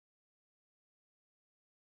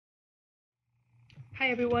Hi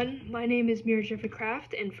everyone, my name is Mira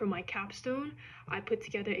Craft, and for my capstone, I put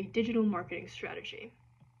together a digital marketing strategy.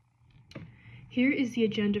 Here is the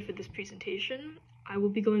agenda for this presentation. I will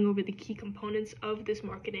be going over the key components of this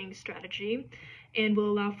marketing strategy and will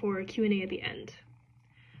allow for a Q&A at the end.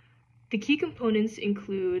 The key components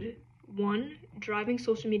include 1. Driving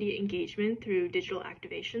social media engagement through digital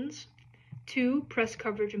activations. 2. Press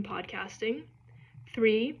coverage and podcasting.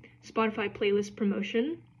 3. Spotify playlist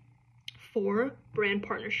promotion. 4. Brand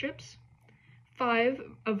partnerships. 5.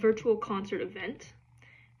 A virtual concert event.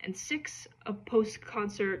 And 6. A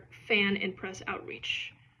post-concert fan and press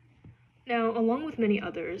outreach. Now, along with many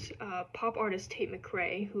others, pop artist Tate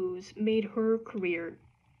McRae, who's made her career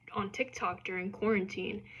on TikTok during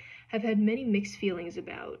quarantine, have had many mixed feelings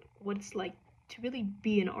about what it's like to really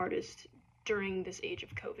be an artist during this age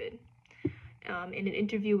of COVID. In an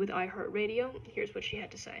interview with iHeartRadio, here's what she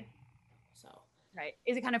had to say. Right.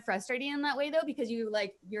 Is it kind of frustrating in that way though? Because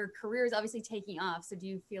your career is obviously taking off. So do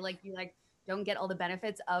you feel like you don't get all the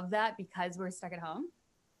benefits of that because we're stuck at home?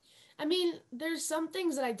 I mean, there's some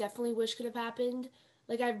things that I definitely wish could have happened.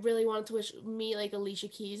 Like I really wanted to wish me like Alicia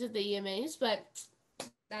Keys at the EMAs, but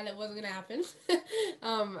that it wasn't gonna happen.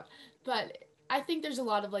 But I think there's a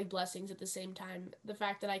lot of blessings at the same time. The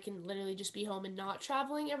fact that I can literally just be home and not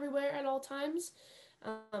traveling everywhere at all times.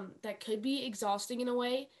 That could be exhausting in a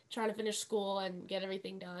way, trying to finish school and get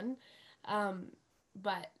everything done.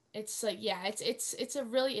 But it's it's a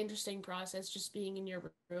really interesting process just being in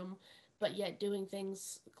your room, but yet doing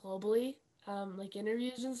things globally, like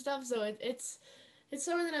interviews and stuff. So it's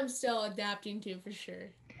something that I'm still adapting to for sure.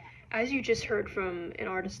 As you just heard from an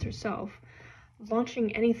artist herself,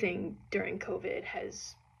 launching anything during COVID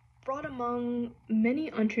has brought among many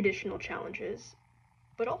untraditional challenges,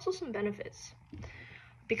 but also some benefits.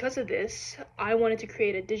 Because of this, I wanted to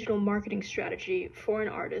create a digital marketing strategy for an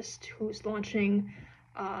artist who's launching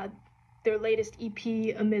their latest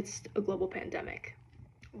EP amidst a global pandemic.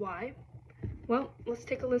 Why? Well, let's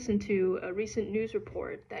take a listen to a recent news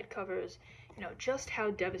report that covers, just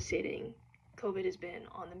how devastating COVID has been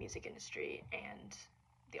on the music industry and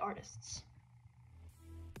the artists.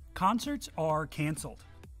 Concerts are canceled.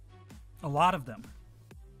 A lot of them.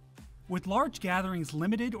 With large gatherings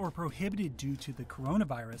limited or prohibited due to the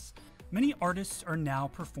coronavirus, many artists are now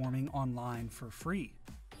performing online for free.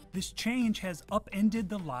 This change has upended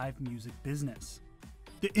the live music business.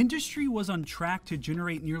 The industry was on track to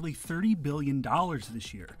generate nearly $30 billion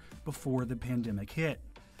this year before the pandemic hit.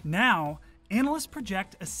 Now, analysts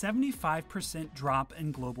project a 75% drop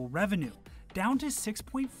in global revenue, down to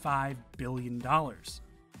 $6.5 billion.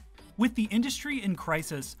 With the industry in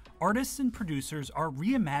crisis, artists and producers are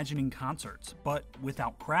reimagining concerts, but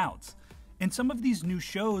without crowds. And some of these new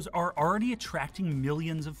shows are already attracting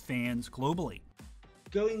millions of fans globally.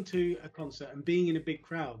 Going to a concert and being in a big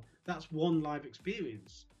crowd, that's one live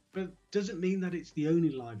experience, but doesn't mean that it's the only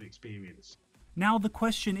live experience. Now the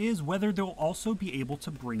question is whether they'll also be able to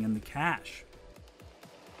bring in the cash.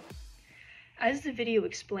 As the video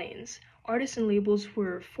explains, artists and labels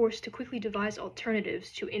were forced to quickly devise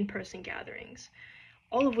alternatives to in-person gatherings,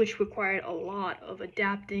 all of which required a lot of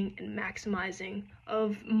adapting and maximizing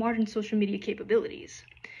of modern social media capabilities.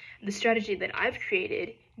 The strategy that I've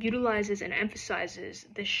created utilizes and emphasizes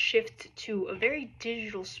the shift to a very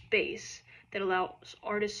digital space that allows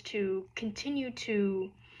artists to continue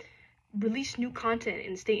to release new content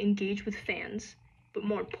and stay engaged with fans, but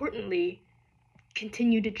more importantly,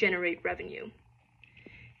 continue to generate revenue.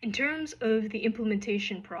 In terms of the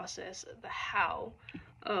implementation process, the how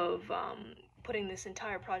of putting this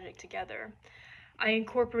entire project together, I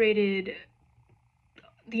incorporated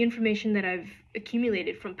the information that I've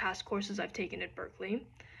accumulated from past courses I've taken at Berklee.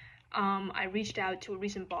 I reached out to a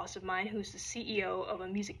recent boss of mine who's the CEO of a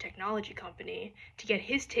music technology company to get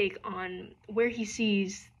his take on where he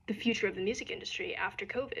sees the future of the music industry after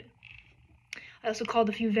COVID. I also called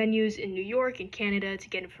a few venues in New York and Canada to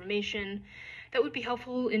get information that would be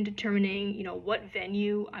helpful in determining, what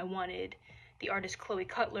venue I wanted the artist Chloe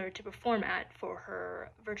Cutler to perform at for her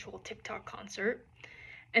virtual TikTok concert.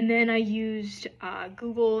 And then I used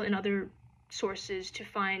Google and other sources to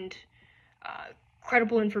find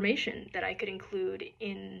credible information that I could include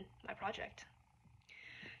in my project.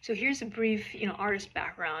 So here's a brief, artist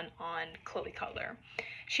background on Chloe Cutler.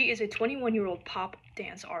 She is a 21-year-old pop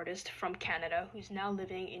dance artist from Canada who's now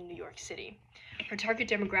living in New York City. Her target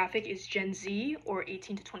demographic is Gen Z, or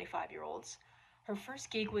 18 to 25-year-olds. Her first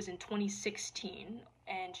gig was in 2016,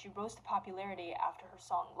 and she rose to popularity after her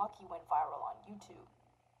song Lucky went viral on YouTube.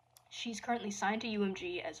 She's currently signed to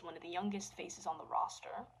UMG as one of the youngest faces on the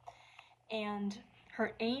roster, and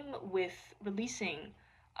her aim with releasing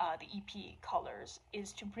the EP Colors,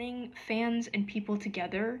 is to bring fans and people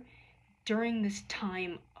together during this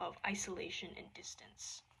time of isolation and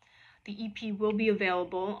distance. The EP will be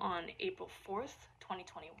available on April 4th,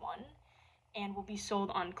 2021, and will be sold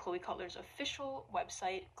on Chloe Cutler's official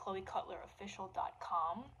website,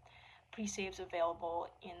 chloecutlerofficial.com. Pre-saves available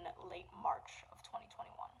in late March of 2021.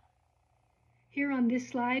 Here on this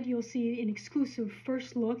slide, you'll see an exclusive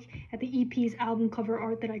first look at the EP's album cover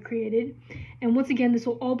art that I created. And once again, this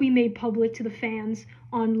will all be made public to the fans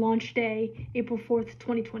on launch day, April 4th,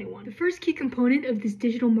 2021. The first key component of this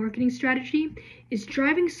digital marketing strategy is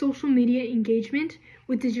driving social media engagement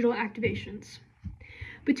with digital activations.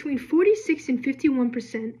 Between 46 and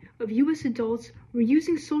 51% of US adults were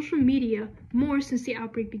using social media more since the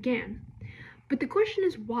outbreak began. But the question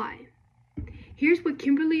is why? Here's what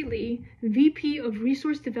Kimberly Lee, VP of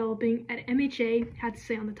Resource Developing at MHA, had to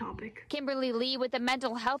say on the topic. Kimberly Lee with the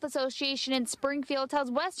Mental Health Association in Springfield tells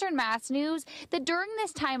Western Mass News that during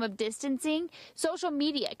this time of distancing, social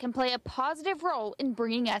media can play a positive role in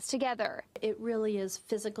bringing us together. It really is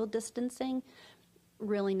physical distancing,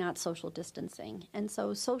 really not social distancing. And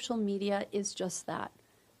so social media is just that,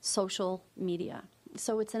 social media.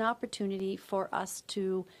 So it's an opportunity for us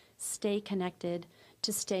to stay connected,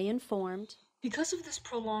 to stay informed. Because of this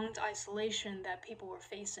prolonged isolation that people were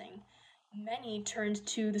facing, many turned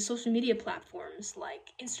to the social media platforms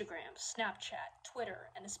like Instagram, Snapchat, Twitter,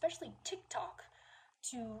 and especially TikTok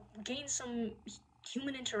to gain some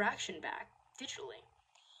human interaction back digitally.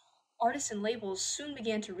 Artists and labels soon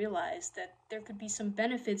began to realize that there could be some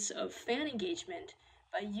benefits of fan engagement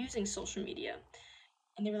by using social media.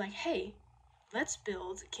 And they were like, hey, let's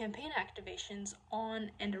build campaign activations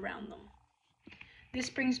on and around them. This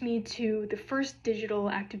brings me to the first digital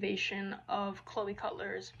activation of Chloe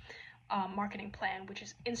Cutler's marketing plan, which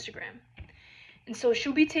is Instagram. And so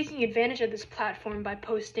she'll be taking advantage of this platform by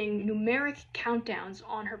posting numeric countdowns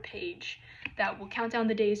on her page that will count down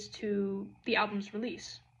the days to the album's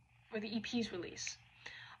release, or the EP's release.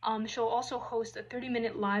 She'll also host a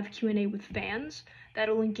 30-minute live Q&A with fans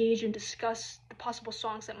that'll engage and discuss the possible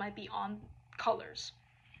songs that might be on Colors.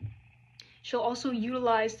 She'll also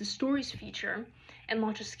utilize the Stories feature and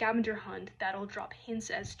launch a scavenger hunt that'll drop hints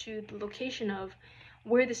as to the location of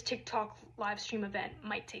where this TikTok live stream event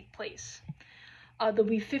might take place. There'll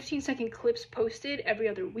be 15-second clips posted every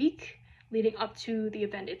other week leading up to the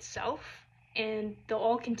event itself, and they'll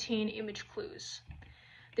all contain image clues.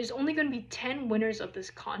 There's only going to be 10 winners of this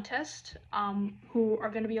contest who are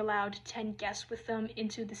going to be allowed 10 guests with them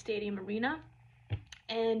into the stadium arena,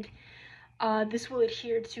 and this will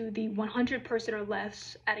adhere to the 100-person or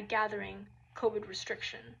less at a gathering COVID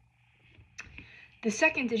restriction. The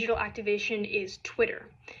second digital activation is Twitter.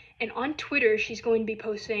 And on Twitter, she's going to be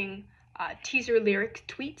posting teaser lyric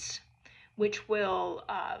tweets, which will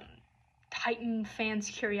heighten fans'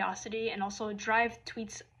 curiosity and also drive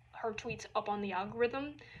her tweets up on the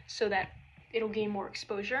algorithm so that it'll gain more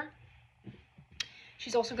exposure.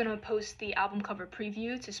 She's also going to post the album cover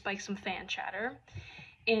preview to spike some fan chatter.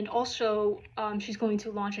 And also, she's going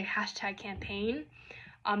to launch a hashtag campaign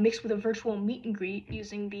mixed with a virtual meet and greet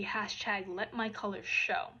using the hashtag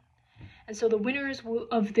 #LetMyColorsShow. And so the winners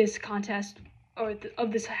of this contest, or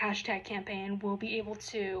of this hashtag campaign, will be able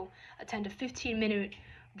to attend a 15-minute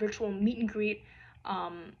virtual meet and greet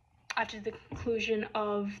after the conclusion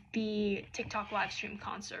of the TikTok live stream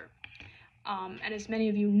concert. And as many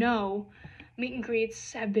of you know, meet and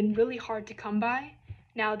greets have been really hard to come by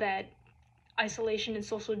now that isolation and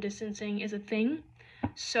social distancing is a thing.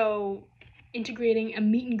 So integrating a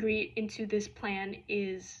meet and greet into this plan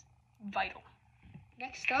is vital.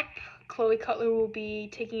 Next up, Chloe Cutler will be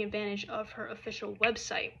taking advantage of her official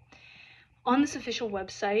website. On this official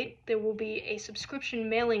website, there will be a subscription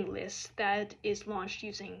mailing list that is launched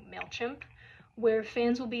using MailChimp, where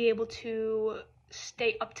fans will be able to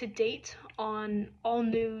stay up to date on all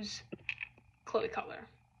news Chloe Cutler.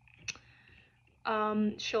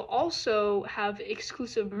 She'll also have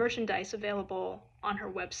exclusive merchandise available on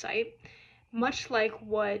her website, much like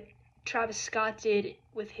what Travis Scott did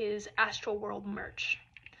with his Astral World merch.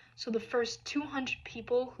 So the first 200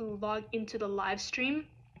 people who log into the live stream,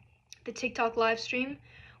 the TikTok live stream,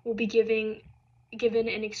 will be given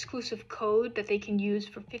an exclusive code that they can use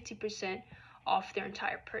for 50% off their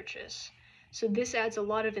entire purchase. So this adds a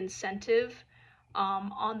lot of incentive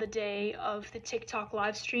on the day of the TikTok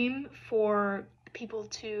live stream for people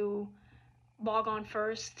to log on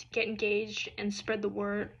first, get engaged, and spread the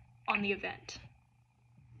word on the event.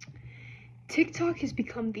 TikTok has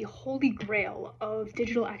become the holy grail of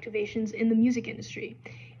digital activations in the music industry.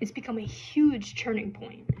 It's become a huge turning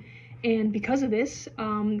point. And because of this,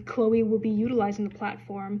 Chloe will be utilizing the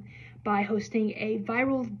platform by hosting a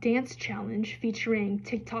viral dance challenge featuring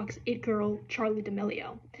TikTok's it girl, Charli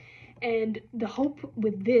D'Amelio. And the hope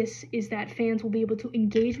with this is that fans will be able to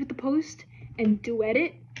engage with the post and duet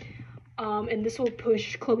it. And this will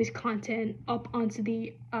push Chloe's content up onto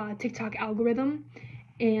the TikTok algorithm,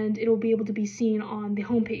 and it'll be able to be seen on the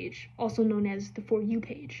homepage, also known as the For You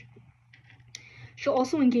page. She'll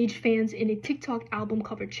also engage fans in a TikTok album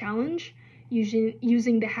cover challenge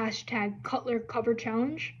using the hashtag Cutler Cover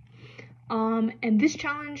Challenge. And this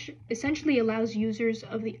challenge essentially allows users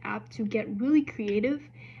of the app to get really creative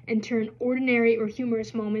and turn ordinary or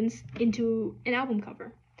humorous moments into an album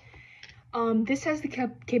cover. This has the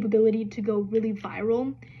capability to go really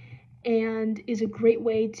viral and is a great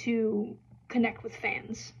way to connect with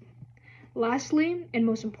fans. Lastly, and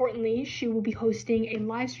most importantly, she will be hosting a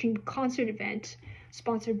live stream concert event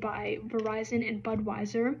sponsored by Verizon and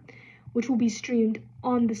Budweiser, which will be streamed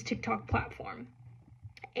on this TikTok platform.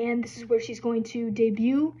 And this is where she's going to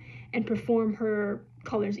debut and perform her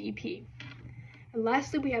Colors EP. And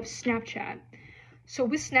lastly, we have Snapchat. So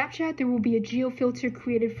with Snapchat, there will be a geofilter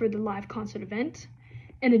created for the live concert event.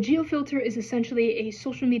 And a geofilter is essentially a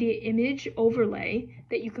social media image overlay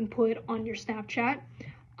that you can put on your Snapchat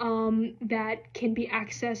that can be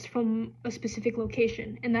accessed from a specific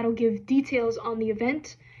location. And that'll give details on the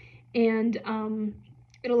event, and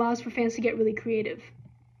it allows for fans to get really creative.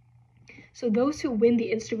 So those who win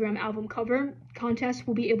the Instagram album cover contest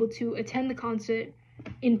will be able to attend the concert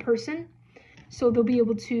in person. So they'll be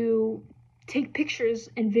able to take pictures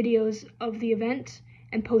and videos of the event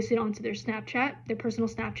and post it onto their Snapchat, their personal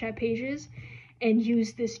Snapchat pages, and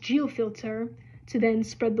use this geofilter to then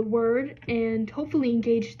spread the word and hopefully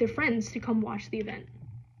engage their friends to come watch the event.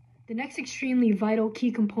 The next extremely vital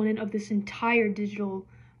key component of this entire digital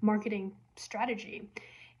marketing strategy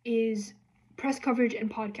is press coverage and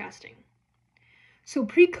podcasting. So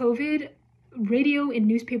pre-COVID, radio and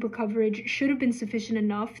newspaper coverage should have been sufficient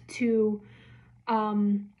enough to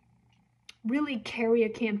really carry a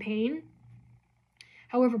campaign.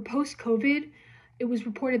 However, post-COVID, it was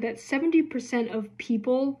reported that 70% of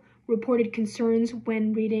people reported concerns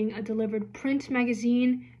when reading a delivered print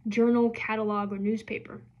magazine, journal, catalog, or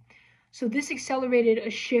newspaper. So this accelerated a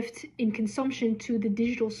shift in consumption to the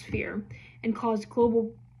digital sphere and caused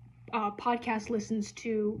global podcast listens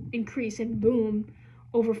to increase and boom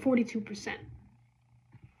over 42%.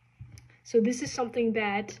 So this is something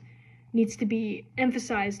that needs to be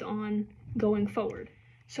emphasized on going forward.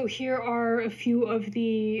 So here are a few of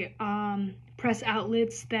the press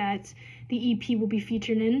outlets that the EP will be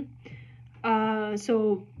featured in.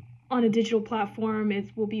 So on a digital platform, it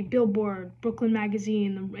will be Billboard, Brooklyn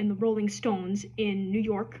Magazine, and the Rolling Stones in New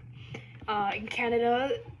York. In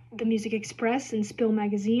Canada, the Music Express and Spill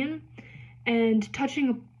Magazine. And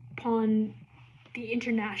touching upon the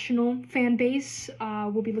international fan base,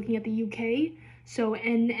 we'll be looking at the UK. So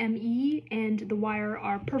NME and The Wire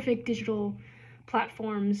are perfect digital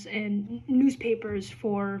platforms and newspapers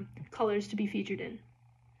for Colors to be featured in.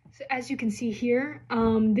 So as you can see here,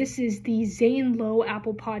 this is the Zane Lowe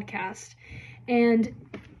Apple podcast. And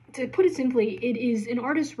to put it simply, it is an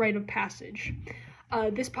artist's rite of passage.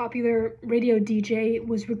 This popular radio DJ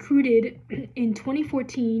was recruited in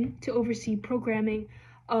 2014 to oversee programming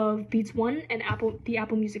of Beats One and the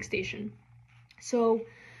Apple Music station. So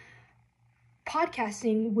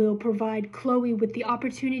podcasting will provide Chloe with the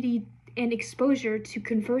opportunity and exposure to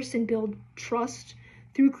converse and build trust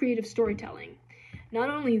through creative storytelling. Not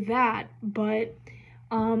only that, but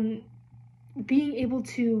being able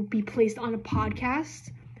to be placed on a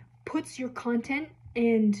podcast puts your content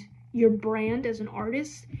and your brand as an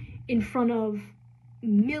artist in front of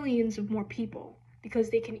millions of more people, because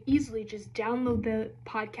they can easily just download the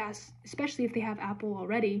podcast, especially if they have Apple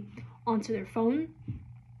already, onto their phone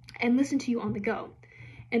and listen to you on the go.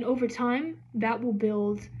 And over time, that will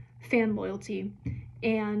build fan loyalty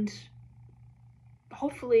and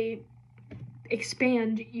hopefully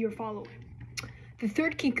expand your following. The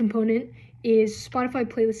third key component is Spotify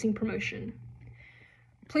playlisting promotion.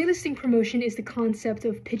 Playlisting promotion is the concept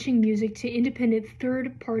of pitching music to independent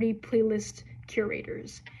third-party playlist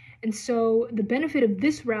curators. And so the benefit of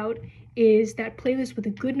this route is that playlists with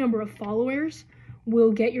a good number of followers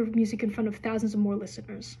will get your music in front of thousands of more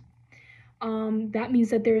listeners. That means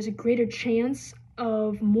that there is a greater chance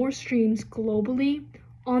of more streams globally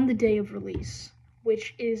on the day of release,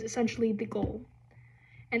 which is essentially the goal.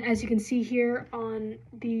 And as you can see here on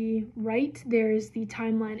the right, there is the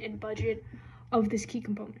timeline and budget of this key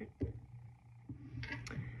component.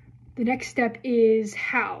 The next step is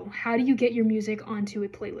how. How do you get your music onto a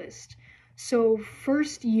playlist? So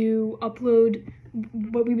first what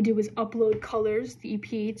we would do is upload Colors, the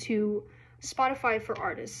EP, to Spotify for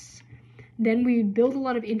artists. Then we'd build a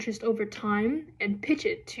lot of interest over time and pitch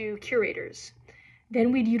it to curators.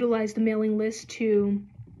 Then we'd utilize the mailing list to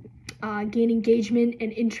gain engagement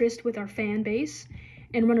and interest with our fan base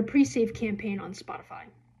and run a pre-save campaign on Spotify.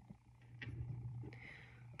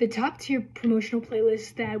 The top tier promotional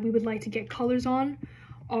playlists that we would like to get Colors on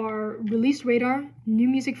are Release Radar, New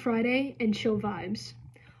Music Friday, and Chill Vibes,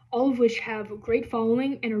 all of which have great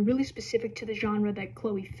following and are really specific to the genre that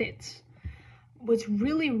Chloe fits. What's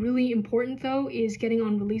really, really important though is getting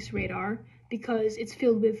on Release Radar because it's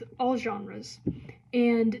filled with all genres.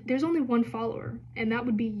 And there's only one follower, and that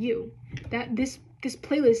would be you. That this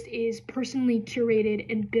playlist is personally curated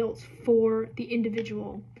and built for the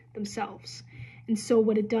individual themselves. And so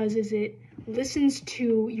what it does is it listens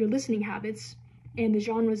to your listening habits and the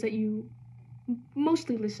genres that you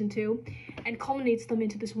mostly listen to and culminates them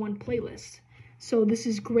into this one playlist. So this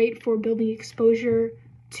is great for building exposure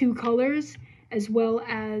to Colors as well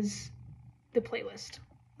as the playlist.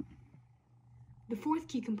 The fourth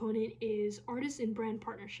key component is artist and brand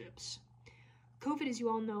partnerships. COVID, as you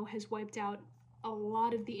all know, has wiped out a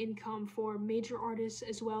lot of the income for major artists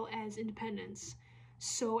as well as independents.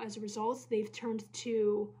 So as a result, they've turned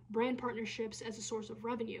to brand partnerships as a source of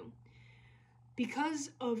revenue. Because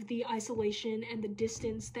of the isolation and the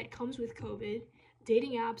distance that comes with COVID,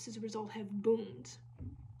 dating apps as a result have boomed.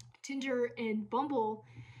 Tinder and Bumble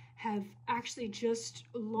have actually just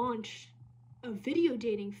launched a video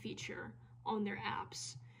dating feature on their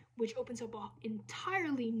apps, which opens up an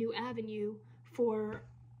entirely new avenue for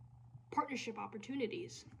partnership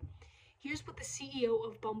opportunities. Here's what the CEO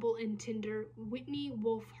of Bumble and Tinder, Whitney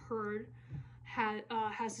Wolfe Herd,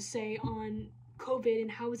 has to say on COVID and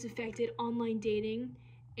how it's affected online dating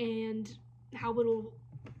and how it'll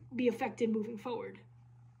be affected moving forward.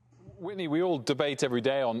 Whitney, we all debate every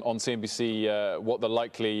day on CNBC what the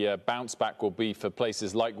likely bounce back will be for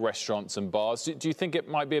places like restaurants and bars. Do you think it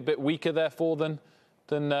might be a bit weaker, therefore,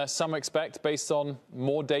 than some expect based on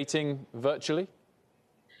more dating virtually?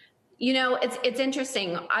 You know, it's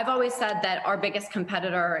interesting. I've always said that our biggest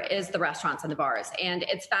competitor is the restaurants and the bars. And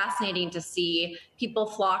it's fascinating to see people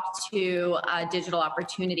flock to digital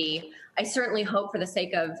opportunity. I certainly hope for the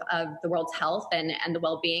sake of the world's health and the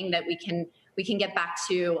well-being that we can get back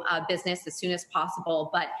to business as soon as possible.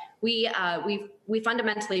 But we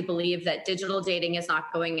fundamentally believe that digital dating is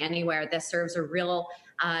not going anywhere. This serves a real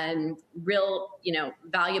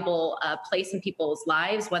valuable place in people's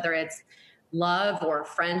lives, whether it's love or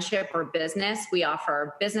friendship or business. We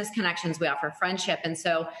offer business connections, we offer friendship. And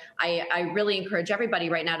so I really encourage everybody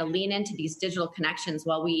right now to lean into these digital connections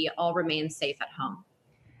while we all remain safe at home.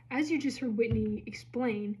 As you just heard Whitney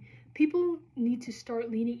explain, people need to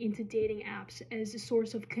start leaning into dating apps as a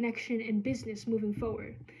source of connection and business moving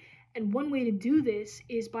forward. And one way to do this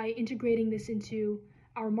is by integrating this into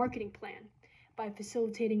our marketing plan, by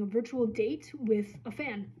facilitating a virtual date with a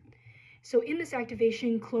fan. So in this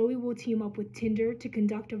activation, Chloe will team up with Tinder to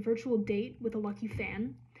conduct a virtual date with a lucky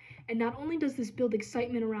fan. And not only does this build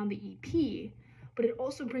excitement around the EP, but it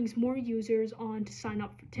also brings more users on to sign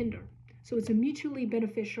up for Tinder. So it's a mutually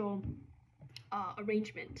beneficial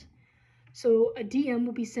arrangement. So a DM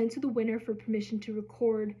will be sent to the winner for permission to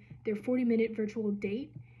record their 40-minute virtual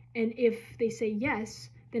date. And if they say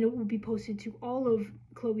yes, then it will be posted to all of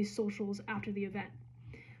Chloe's socials after the event.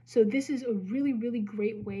 So this is a really, really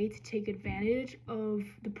great way to take advantage of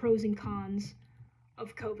the pros and cons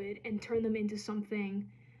of COVID and turn them into something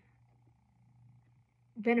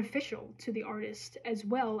beneficial to the artist as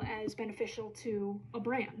well as beneficial to a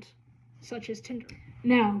brand, such as Tinder.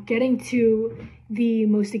 Now, getting to the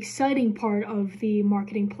most exciting part of the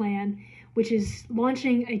marketing plan, which is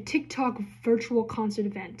launching a TikTok virtual concert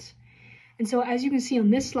event. And so as you can see on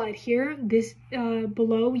this slide here,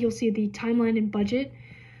 below you'll see the timeline and budget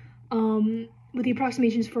with the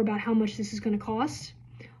approximations for about how much this is going to cost,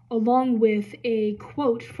 along with a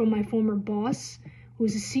quote from my former boss, who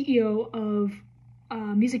is the CEO of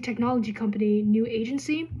music technology company New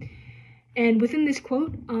Agency. And within this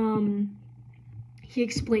quote, he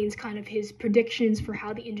explains kind of his predictions for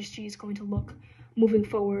how the industry is going to look moving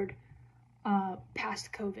forward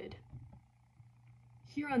past COVID.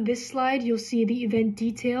 Here on this slide, you'll see the event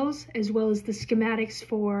details as well as the schematics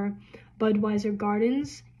for Budweiser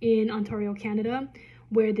Gardens in Ontario, Canada,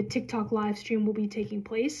 where the TikTok live stream will be taking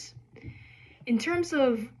place. In terms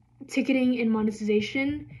of ticketing and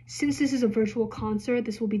monetization, since this is a virtual concert,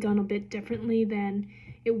 this will be done a bit differently than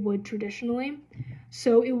it would traditionally.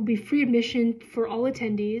 So it will be free admission for all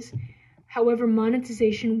attendees. However,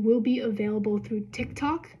 monetization will be available through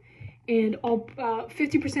TikTok and all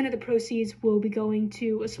 50% of the proceeds will be going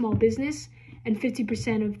to a small business, and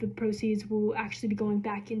 50% of the proceeds will actually be going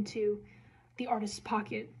back into the artist's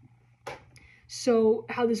pocket. So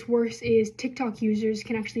how this works is TikTok users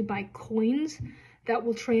can actually buy coins that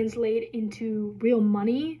will translate into real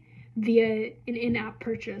money via an in-app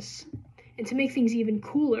purchase. And to make things even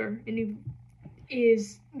cooler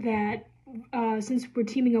is that since we're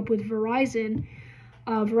teaming up with Verizon,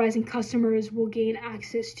 Verizon customers will gain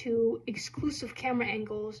access to exclusive camera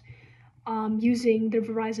angles using their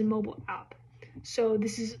Verizon mobile app. So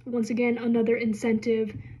this is, once again, another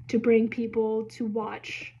incentive to bring people to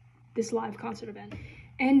watch this live concert event.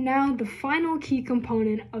 And now the final key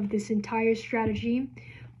component of this entire strategy,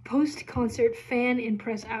 post-concert fan and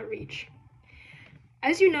press outreach.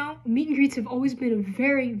 As you know, meet and greets have always been a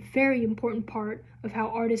very, very important part of how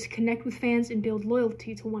artists connect with fans and build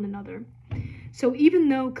loyalty to one another. So even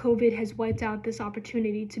though COVID has wiped out this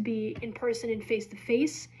opportunity to be in person and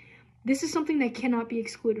face-to-face, this is something that cannot be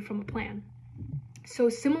excluded from a plan. So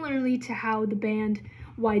similarly to how the band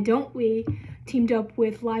Why Don't We teamed up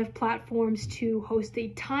with live platforms to host a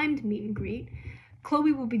timed meet and greet,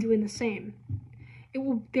 Chloe will be doing the same.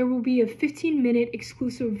 There will be a 15-minute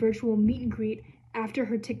exclusive virtual meet and greet after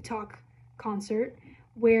her TikTok concert,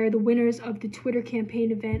 where the winners of the Twitter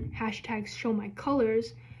campaign event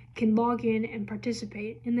 #ShowMyColors can log in and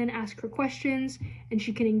participate, and then ask her questions, and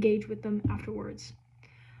she can engage with them afterwards.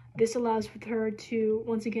 This allows for her to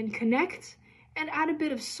once again connect and add a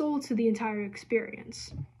bit of soul to the entire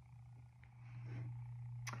experience.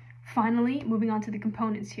 Finally, moving on to the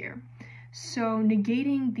components here. So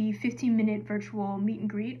negating the 15-minute virtual meet and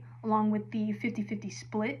greet along with the 50-50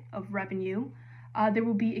 split of revenue, there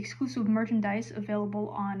will be exclusive merchandise available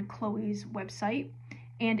on Chloe's website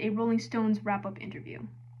and a Rolling Stones wrap-up interview.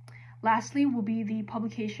 Lastly will be the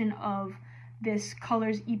publication of this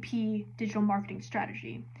Colors EP digital marketing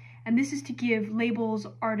strategy. And this is to give labels,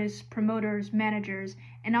 artists, promoters, managers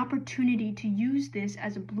an opportunity to use this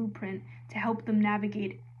as a blueprint to help them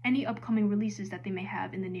navigate any upcoming releases that they may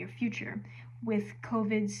have in the near future, with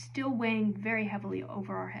COVID still weighing very heavily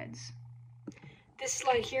over our heads. This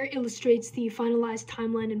slide here illustrates the finalized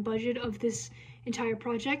timeline and budget of this entire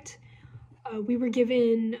project. We were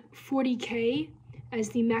given $40K as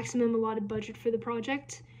the maximum allotted budget for the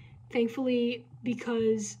project. Thankfully,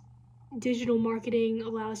 because digital marketing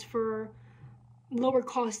allows for lower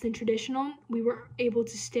cost than traditional, we were able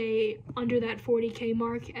to stay under that $40K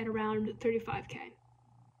mark at around $35K.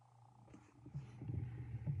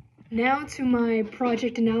 Now to my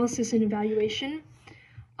project analysis and evaluation.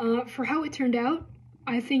 For how it turned out,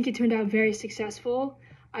 I think it turned out very successful.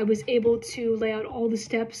 I was able to lay out all the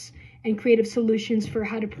steps and creative solutions for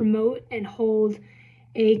how to promote and hold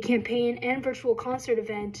a campaign and virtual concert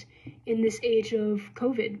event in this age of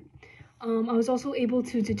COVID. I was also able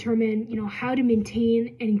to determine, how to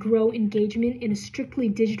maintain and grow engagement in a strictly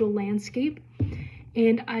digital landscape.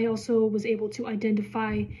 And I also was able to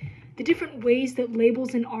identify the different ways that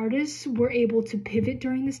labels and artists were able to pivot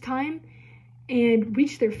during this time and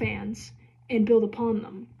reach their fans and build upon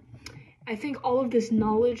them. I think all of this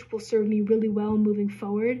knowledge will serve me really well moving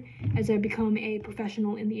forward as I become a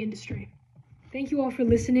professional in the industry. Thank you all for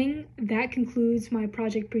listening. That concludes my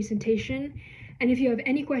project presentation. And if you have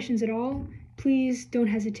any questions at all, please don't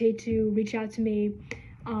hesitate to reach out to me,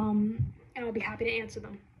 and I'll be happy to answer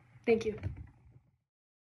them. Thank you.